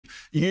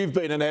you've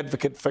been an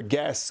advocate for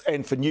gas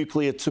and for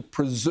nuclear to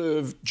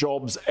preserve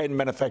jobs and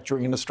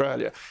manufacturing in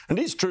Australia. And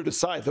it is true to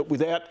say that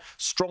without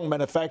strong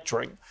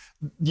manufacturing,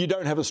 you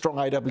don't have a strong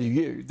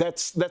AWU.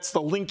 That's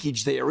the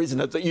linkage there, isn't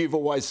it, that you've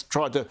always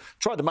tried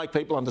to make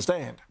people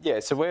understand? Yeah,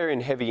 so we're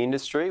in heavy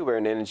industry, we're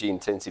in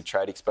energy-intensive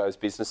trade-exposed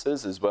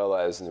businesses, as well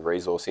as in the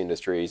resource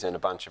industries and a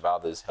bunch of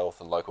others,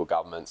 health and local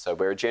government. So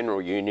we're a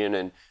general union,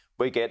 and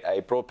we get a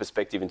broad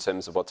perspective in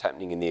terms of what's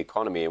happening in the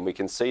economy, and we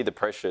can see the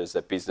pressures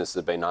that businesses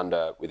have been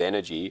under with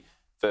energy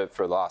for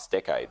the last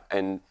decade.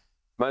 And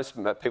most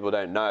people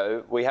don't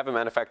know, we have a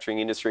manufacturing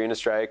industry in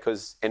Australia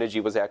because energy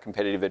was our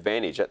competitive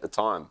advantage at the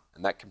time,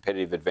 and that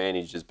competitive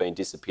advantage has been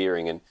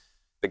disappearing. And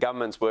the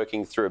government's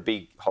working through a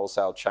big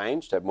wholesale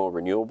change to have more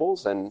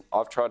renewables, and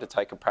I've tried to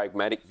take a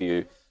pragmatic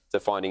view to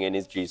finding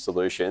energy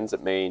solutions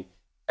that mean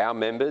our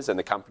members and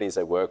the companies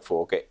they work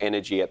for get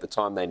energy at the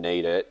time they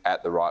need it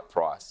at the right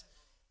price.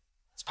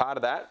 It's part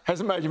of that.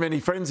 Hasn't made you many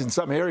friends in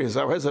some areas,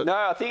 though, has it? No,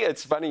 I think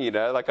it's funny,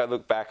 like I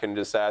look back and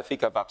just say, I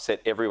think I've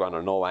upset everyone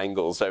on all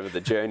angles over the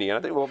journey. And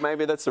I think, well,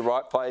 maybe that's the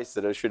right place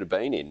that I should have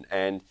been in.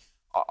 And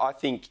I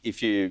think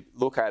if you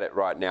look at it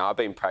right now, I've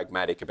been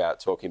pragmatic about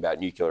talking about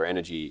nuclear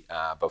energy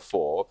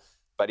before,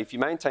 but if you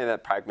maintain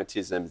that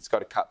pragmatism, it's got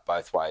to cut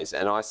both ways.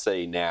 And I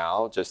see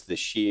now just the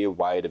sheer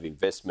weight of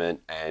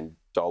investment and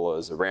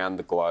dollars around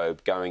the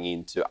globe going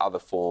into other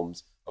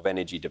forms of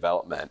energy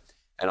development.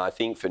 And I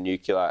think for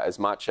nuclear, as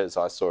much as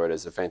I saw it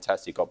as a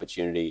fantastic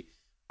opportunity,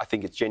 I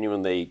think it's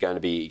genuinely going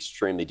to be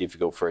extremely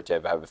difficult for it to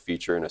ever have a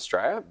future in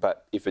Australia.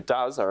 But if it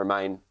does, I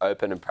remain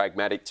open and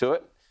pragmatic to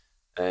it.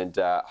 And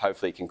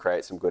hopefully it can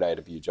create some good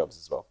AWU jobs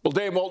as well. Well,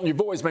 Dan Walton, you've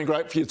always been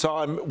great for your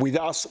time with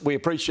us. We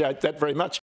appreciate that very much.